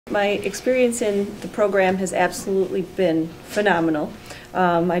My experience in the program has absolutely been phenomenal.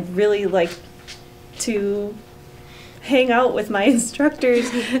 I'd really like to hang out with my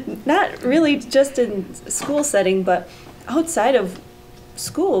instructors, not really just in school setting, but outside of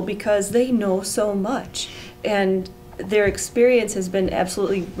school, because they know so much. And their experience has been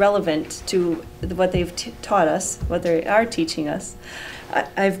absolutely relevant to what they've taught us, what they are teaching us.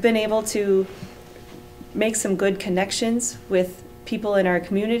 I've been able to make some good connections with people in our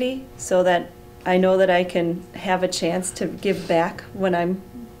community so that I know that I can have a chance to give back when I'm,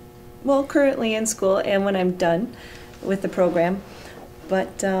 well, currently in school and when I'm done with the program.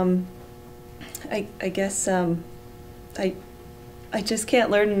 But I guess I just can't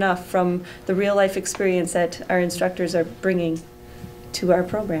learn enough from the real life experience that our instructors are bringing to our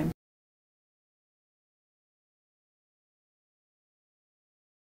program.